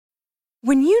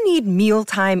When you need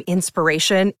mealtime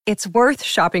inspiration, it's worth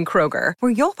shopping Kroger,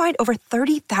 where you'll find over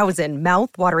 30,000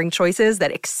 mouth-watering choices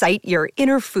that excite your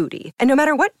inner foodie. And no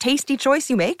matter what tasty choice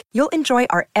you make, you'll enjoy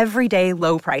our everyday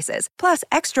low prices, plus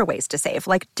extra ways to save,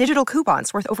 like digital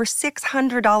coupons worth over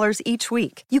 $600 each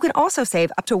week. You can also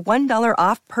save up to $1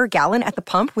 off per gallon at the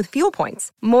pump with fuel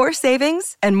points. More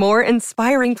savings and more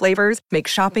inspiring flavors make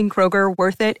shopping Kroger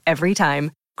worth it every time.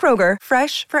 Kroger,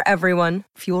 fresh for everyone.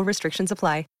 Fuel restrictions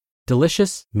apply.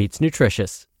 Delicious meets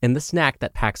nutritious in the snack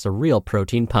that packs a real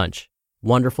protein punch.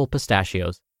 Wonderful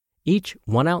Pistachios. Each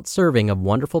 1-ounce serving of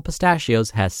Wonderful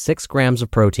Pistachios has 6 grams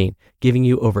of protein, giving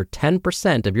you over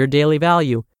 10% of your daily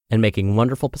value and making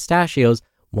Wonderful Pistachios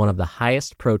one of the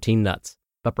highest protein nuts.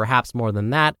 But perhaps more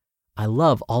than that, I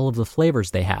love all of the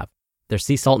flavors they have. Their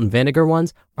sea salt and vinegar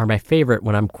ones are my favorite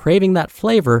when I'm craving that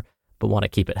flavor but want to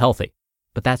keep it healthy.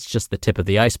 But that's just the tip of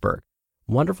the iceberg.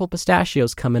 Wonderful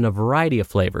Pistachios come in a variety of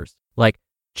flavors, like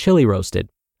chili roasted,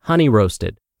 honey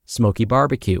roasted, smoky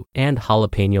barbecue, and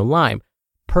jalapeno lime,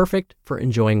 perfect for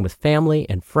enjoying with family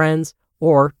and friends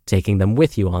or taking them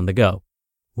with you on the go.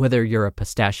 Whether you're a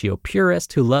pistachio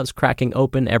purist who loves cracking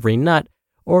open every nut,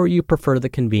 or you prefer the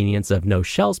convenience of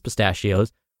no-shells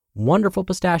pistachios, Wonderful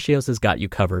Pistachios has got you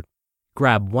covered.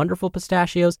 Grab Wonderful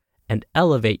Pistachios and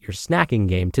elevate your snacking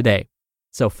game today.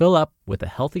 So fill up with a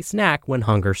healthy snack when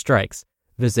hunger strikes.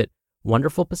 Visit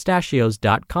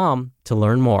wonderfulpistachios.com to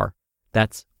learn more.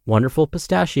 That's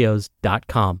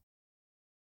wonderfulpistachios.com.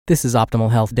 This is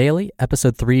Optimal Health Daily,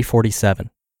 episode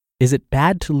 347. Is it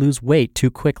bad to lose weight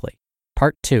too quickly?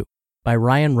 Part 2 by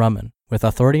Ryan Rumman with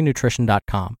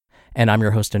authoritynutrition.com. And I'm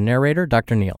your host and narrator,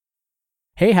 Dr. Neil.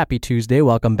 Hey, happy Tuesday.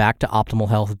 Welcome back to Optimal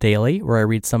Health Daily, where I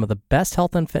read some of the best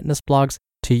health and fitness blogs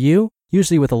to you,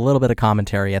 usually with a little bit of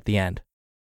commentary at the end.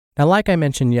 Now, like I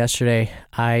mentioned yesterday,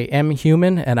 I am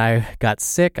human and I got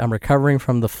sick. I'm recovering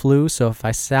from the flu, so if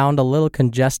I sound a little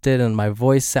congested and my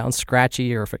voice sounds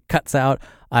scratchy or if it cuts out,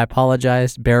 I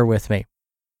apologize. Bear with me.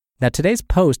 Now, today's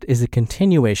post is a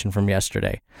continuation from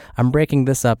yesterday. I'm breaking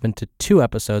this up into 2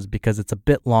 episodes because it's a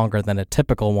bit longer than a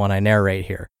typical one I narrate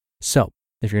here. So,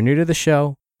 if you're new to the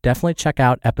show, definitely check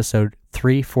out episode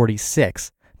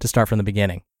 346 to start from the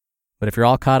beginning. But if you're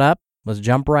all caught up, let's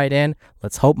jump right in.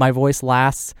 Let's hope my voice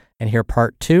lasts and hear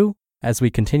part 2 as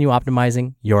we continue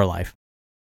optimizing your life.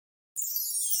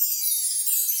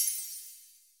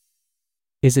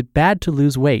 Is it bad to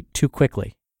lose weight too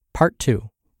quickly? Part 2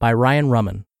 by Ryan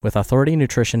Rumman with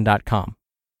authoritynutrition.com.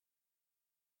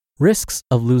 Risks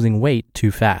of losing weight too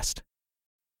fast.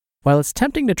 While it's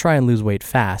tempting to try and lose weight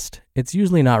fast, it's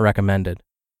usually not recommended.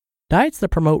 Diets that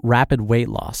promote rapid weight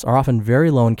loss are often very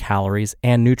low in calories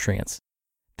and nutrients.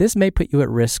 This may put you at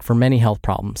risk for many health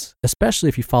problems, especially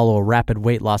if you follow a rapid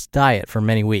weight loss diet for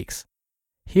many weeks.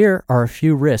 Here are a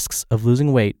few risks of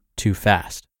losing weight too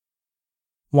fast.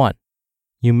 1.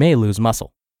 You may lose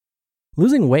muscle.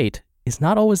 Losing weight is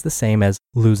not always the same as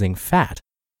losing fat.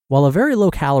 While a very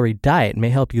low-calorie diet may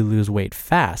help you lose weight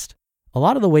fast, a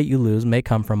lot of the weight you lose may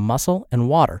come from muscle and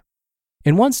water.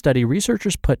 In one study,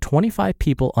 researchers put 25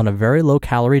 people on a very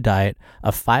low-calorie diet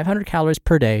of 500 calories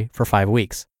per day for 5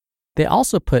 weeks. They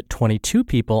also put 22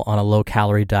 people on a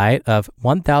low-calorie diet of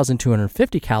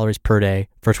 1,250 calories per day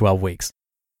for 12 weeks.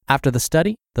 After the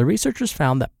study, the researchers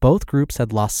found that both groups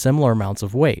had lost similar amounts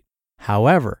of weight.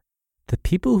 However, the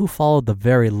people who followed the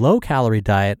very low-calorie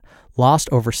diet lost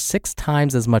over 6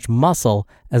 times as much muscle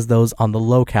as those on the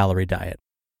low-calorie diet.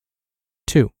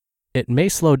 2. It may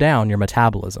slow down your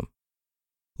metabolism.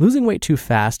 Losing weight too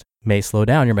fast may slow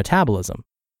down your metabolism.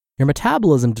 Your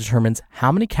metabolism determines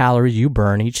how many calories you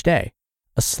burn each day.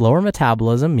 A slower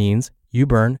metabolism means you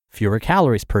burn fewer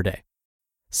calories per day.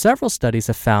 Several studies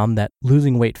have found that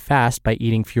losing weight fast by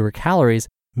eating fewer calories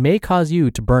may cause you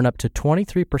to burn up to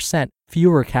 23%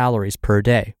 fewer calories per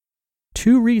day.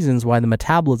 2 reasons why the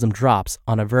metabolism drops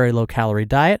on a very low-calorie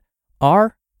diet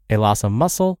are a loss of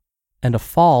muscle and a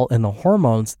fall in the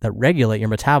hormones that regulate your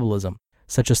metabolism,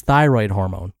 such as thyroid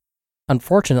hormone.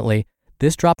 Unfortunately,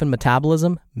 this drop in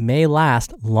metabolism may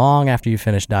last long after you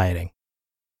finish dieting.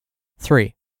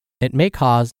 3. It may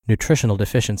cause nutritional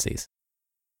deficiencies.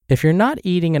 If you're not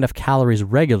eating enough calories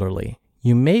regularly,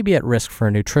 you may be at risk for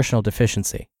a nutritional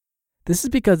deficiency. This is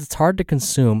because it's hard to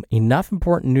consume enough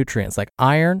important nutrients like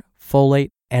iron, folate,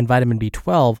 and vitamin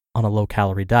B12 on a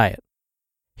low-calorie diet.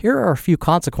 Here are a few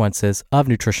consequences of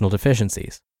nutritional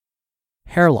deficiencies.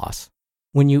 Hair loss.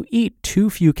 When you eat too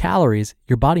few calories,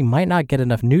 your body might not get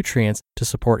enough nutrients to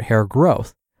support hair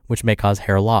growth, which may cause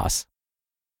hair loss.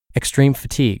 Extreme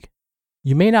fatigue.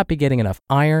 You may not be getting enough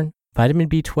iron, vitamin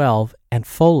B12, and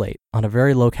folate on a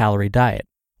very low-calorie diet,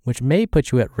 which may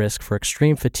put you at risk for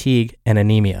extreme fatigue and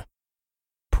anemia.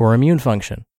 poor immune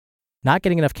function. Not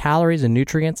getting enough calories and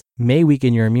nutrients may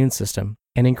weaken your immune system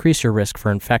and increase your risk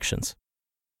for infections.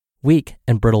 Weak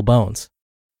and brittle bones.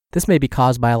 This may be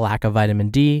caused by a lack of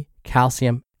vitamin D,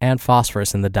 calcium, and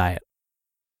phosphorus in the diet.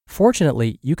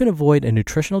 Fortunately, you can avoid a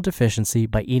nutritional deficiency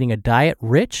by eating a diet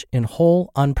rich in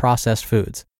whole, unprocessed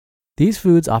foods. These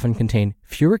foods often contain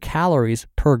fewer calories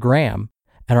per gram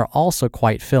and are also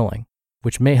quite filling,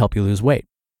 which may help you lose weight.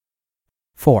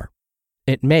 4.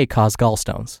 It may cause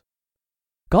gallstones.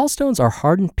 Gallstones are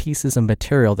hardened pieces of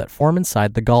material that form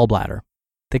inside the gallbladder.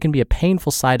 They can be a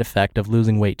painful side effect of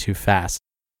losing weight too fast.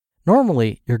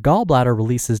 Normally, your gallbladder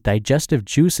releases digestive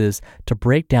juices to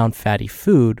break down fatty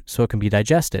food so it can be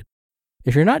digested.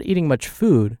 If you're not eating much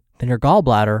food, then your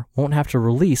gallbladder won't have to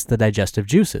release the digestive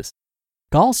juices.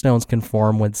 Gallstones can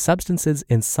form when substances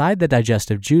inside the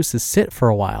digestive juices sit for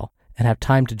a while and have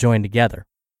time to join together.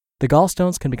 The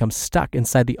gallstones can become stuck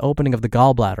inside the opening of the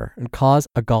gallbladder and cause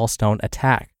a gallstone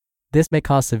attack. This may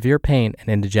cause severe pain and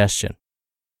indigestion.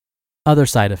 Other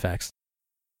side effects.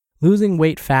 Losing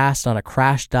weight fast on a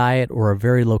crash diet or a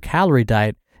very low-calorie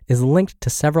diet is linked to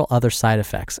several other side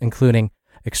effects, including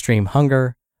extreme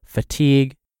hunger,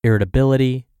 fatigue,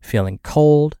 irritability, feeling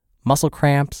cold, muscle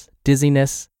cramps,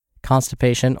 dizziness,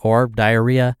 constipation or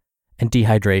diarrhea, and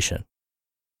dehydration.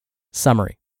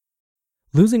 Summary.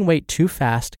 Losing weight too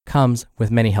fast comes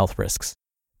with many health risks.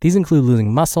 These include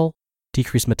losing muscle,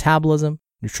 decreased metabolism,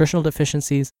 nutritional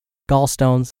deficiencies,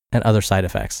 gallstones, and other side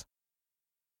effects.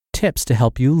 Tips to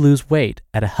help you lose weight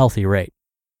at a healthy rate.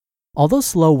 Although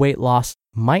slow weight loss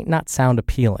might not sound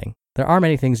appealing, there are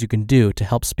many things you can do to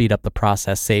help speed up the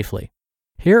process safely.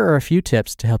 Here are a few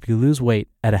tips to help you lose weight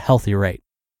at a healthy rate.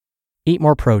 Eat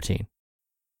more protein.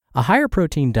 A higher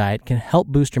protein diet can help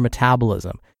boost your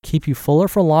metabolism, keep you fuller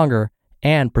for longer,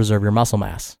 and preserve your muscle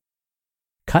mass.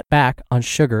 Cut back on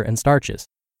sugar and starches.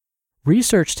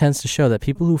 Research tends to show that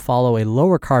people who follow a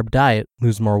lower carb diet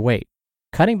lose more weight.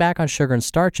 Cutting back on sugar and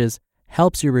starches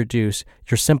helps you reduce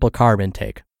your simple carb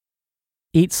intake.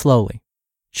 Eat slowly.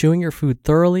 Chewing your food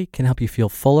thoroughly can help you feel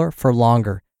fuller for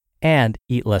longer and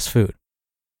eat less food.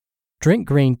 Drink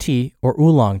green tea or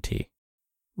oolong tea.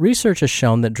 Research has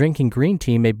shown that drinking green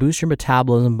tea may boost your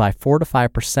metabolism by 4 to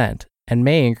 5% and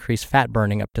may increase fat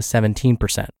burning up to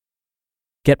 17%.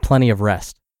 Get plenty of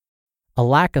rest. A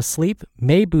lack of sleep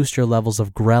may boost your levels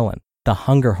of ghrelin, the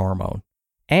hunger hormone,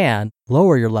 and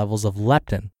lower your levels of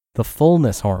leptin, the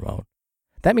fullness hormone.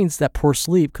 That means that poor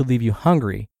sleep could leave you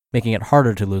hungry, making it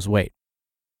harder to lose weight.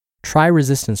 Try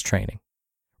resistance training.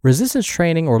 Resistance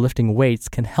training or lifting weights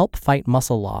can help fight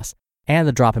muscle loss and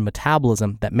the drop in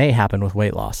metabolism that may happen with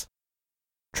weight loss.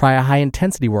 Try a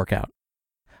high-intensity workout.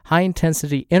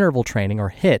 High-intensity interval training, or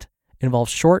HIIT,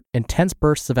 involves short, intense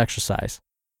bursts of exercise.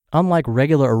 Unlike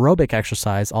regular aerobic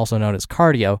exercise, also known as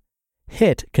cardio,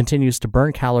 HIIT continues to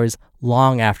burn calories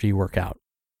long after you work out.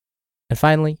 And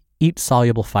finally, eat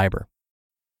soluble fiber.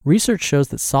 Research shows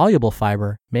that soluble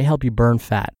fiber may help you burn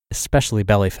fat, especially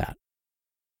belly fat.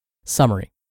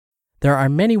 Summary. There are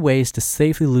many ways to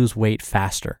safely lose weight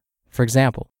faster. For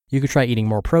example, you could try eating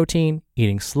more protein,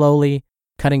 eating slowly,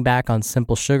 cutting back on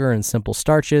simple sugar and simple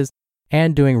starches,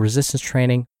 and doing resistance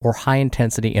training or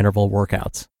high-intensity interval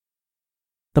workouts.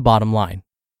 The bottom line.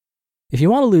 If you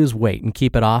want to lose weight and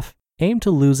keep it off, aim to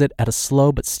lose it at a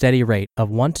slow but steady rate of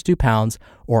 1 to 2 pounds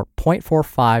or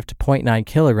 0.45 to 0.9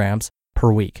 kilograms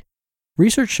per week.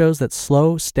 Research shows that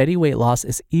slow, steady weight loss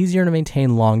is easier to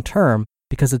maintain long-term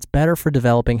because it's better for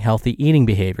developing healthy eating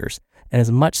behaviors and is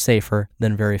much safer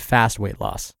than very fast weight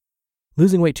loss.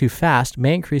 Losing weight too fast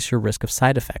may increase your risk of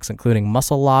side effects, including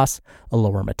muscle loss, a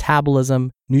lower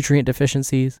metabolism, nutrient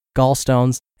deficiencies,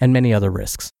 gallstones, and many other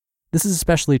risks. This is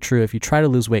especially true if you try to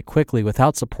lose weight quickly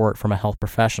without support from a health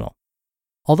professional.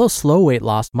 Although slow weight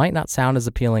loss might not sound as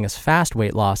appealing as fast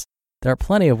weight loss, there are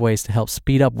plenty of ways to help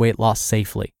speed up weight loss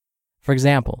safely. For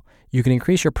example, you can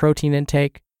increase your protein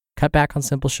intake, cut back on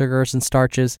simple sugars and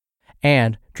starches,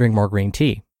 and drink more green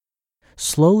tea.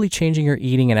 Slowly changing your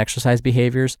eating and exercise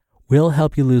behaviors will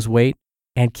help you lose weight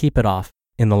and keep it off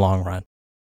in the long run.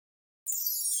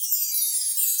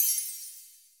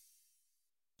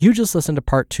 You just listened to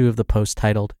part 2 of the post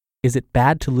titled, "Is It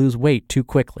Bad to Lose Weight Too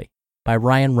Quickly?" by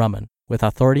Ryan Rumman with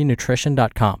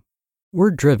AuthorityNutrition.com.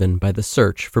 We're driven by the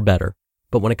search for better,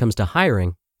 but when it comes to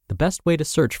hiring, the best way to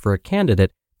search for a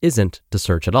candidate isn't to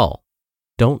search at all.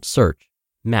 Don't search,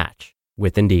 match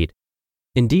with Indeed.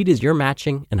 Indeed is your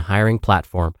matching and hiring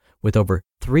platform with over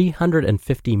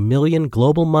 350 million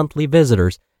global monthly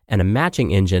visitors and a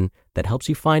matching engine that helps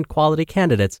you find quality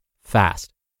candidates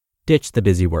fast. Ditch the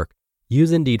busy work.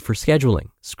 Use Indeed for scheduling,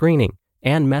 screening,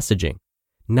 and messaging.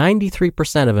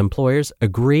 93% of employers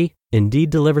agree Indeed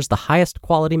delivers the highest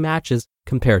quality matches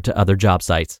compared to other job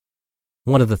sites.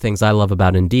 One of the things I love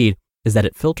about Indeed is that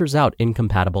it filters out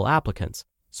incompatible applicants.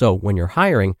 So when you're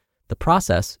hiring, the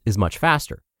process is much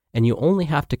faster, and you only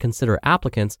have to consider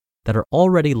applicants that are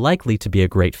already likely to be a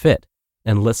great fit.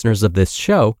 And listeners of this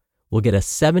show will get a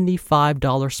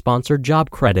 $75 sponsored job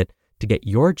credit to get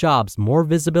your jobs more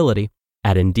visibility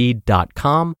at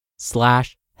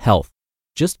Indeed.com/health.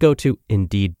 Just go to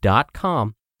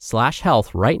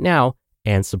Indeed.com/health right now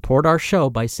and support our show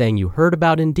by saying you heard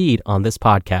about Indeed on this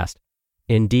podcast.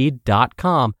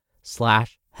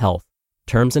 Indeed.com/health.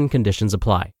 Terms and conditions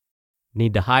apply.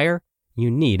 Need to hire?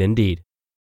 You need Indeed.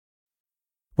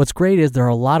 What's great is there are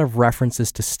a lot of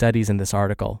references to studies in this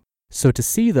article. So to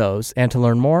see those and to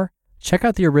learn more, check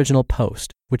out the original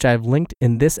post, which I've linked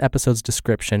in this episode's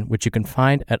description, which you can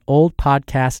find at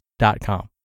oldpodcast.com.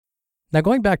 Now,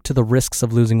 going back to the risks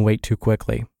of losing weight too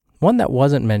quickly, one that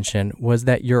wasn't mentioned was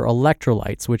that your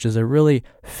electrolytes, which is a really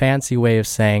fancy way of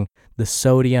saying the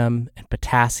sodium and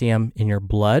potassium in your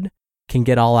blood, can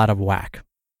get all out of whack.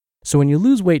 So when you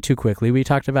lose weight too quickly, we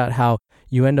talked about how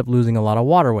you end up losing a lot of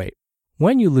water weight.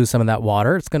 When you lose some of that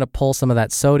water, it's going to pull some of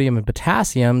that sodium and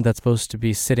potassium that's supposed to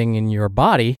be sitting in your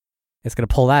body. It's going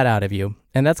to pull that out of you.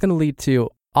 And that's going to lead to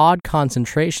odd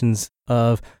concentrations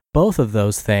of both of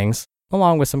those things,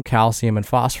 along with some calcium and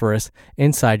phosphorus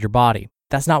inside your body.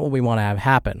 That's not what we want to have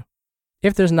happen.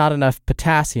 If there's not enough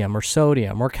potassium or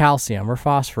sodium or calcium or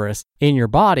phosphorus in your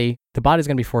body, the body's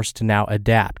going to be forced to now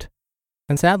adapt.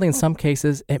 And sadly, in some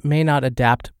cases, it may not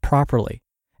adapt properly.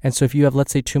 And so if you have,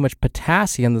 let's say, too much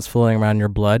potassium that's flowing around your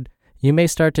blood, you may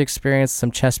start to experience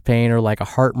some chest pain or like a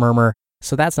heart murmur.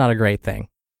 So that's not a great thing.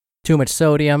 Too much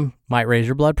sodium might raise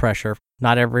your blood pressure.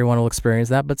 Not everyone will experience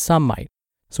that, but some might.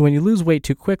 So when you lose weight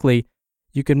too quickly,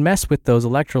 you can mess with those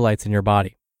electrolytes in your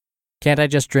body. Can't I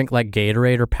just drink like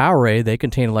Gatorade or Powerade? They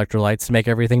contain electrolytes to make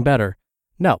everything better.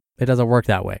 No, it doesn't work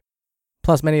that way.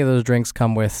 Plus, many of those drinks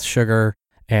come with sugar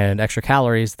and extra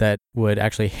calories that would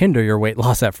actually hinder your weight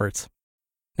loss efforts.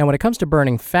 Now, when it comes to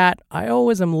burning fat, I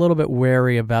always am a little bit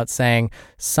wary about saying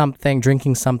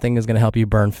drinking something is going to help you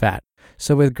burn fat.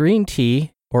 So with green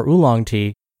tea or oolong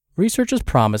tea, research is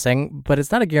promising, but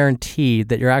it's not a guarantee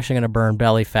that you're actually going to burn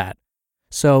belly fat.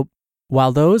 So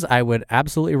while those I would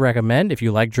absolutely recommend if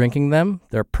you like drinking them,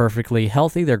 they're perfectly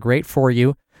healthy, they're great for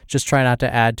you. Just try not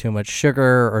to add too much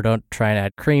sugar or don't try and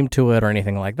add cream to it or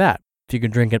anything like that. If you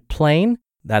can drink it plain,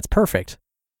 that's perfect.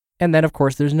 And then, of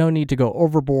course, there's no need to go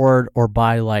overboard or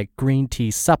buy like green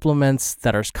tea supplements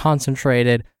that are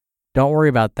concentrated. Don't worry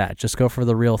about that. Just go for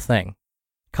the real thing.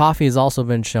 Coffee has also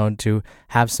been shown to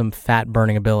have some fat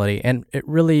burning ability, and it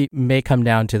really may come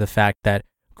down to the fact that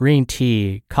green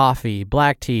tea, coffee,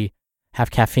 black tea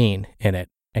have caffeine in it.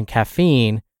 And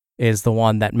caffeine is the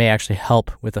one that may actually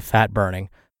help with the fat burning.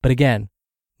 But again,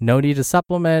 no need to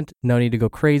supplement, no need to go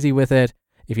crazy with it.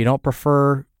 If you don't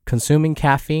prefer consuming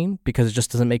caffeine because it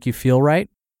just doesn't make you feel right,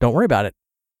 don't worry about it.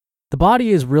 The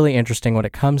body is really interesting when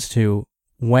it comes to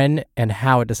when and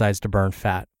how it decides to burn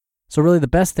fat. So really the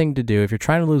best thing to do if you're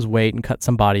trying to lose weight and cut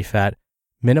some body fat,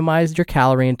 minimize your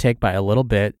calorie intake by a little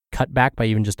bit, cut back by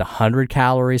even just 100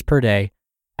 calories per day,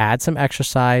 add some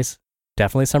exercise,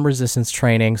 definitely some resistance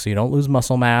training so you don't lose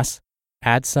muscle mass,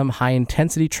 add some high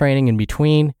intensity training in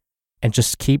between, and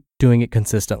just keep doing it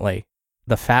consistently.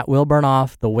 The fat will burn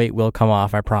off, the weight will come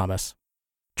off, I promise.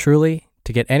 Truly,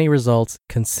 to get any results,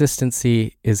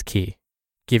 consistency is key.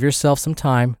 Give yourself some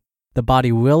time. The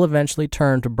body will eventually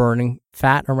turn to burning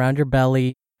fat around your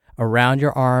belly, around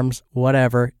your arms,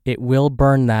 whatever. It will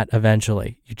burn that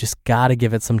eventually. You just gotta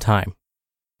give it some time.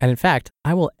 And in fact,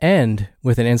 I will end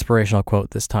with an inspirational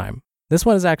quote this time. This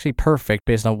one is actually perfect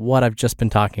based on what I've just been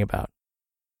talking about.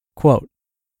 Quote,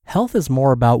 "Health is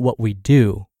more about what we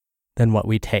do than what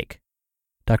we take."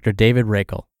 Dr. David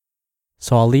Rakel.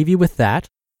 So I'll leave you with that.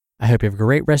 I hope you have a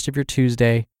great rest of your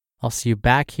Tuesday. I'll see you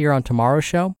back here on tomorrow's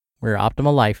show where your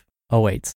optimal life awaits.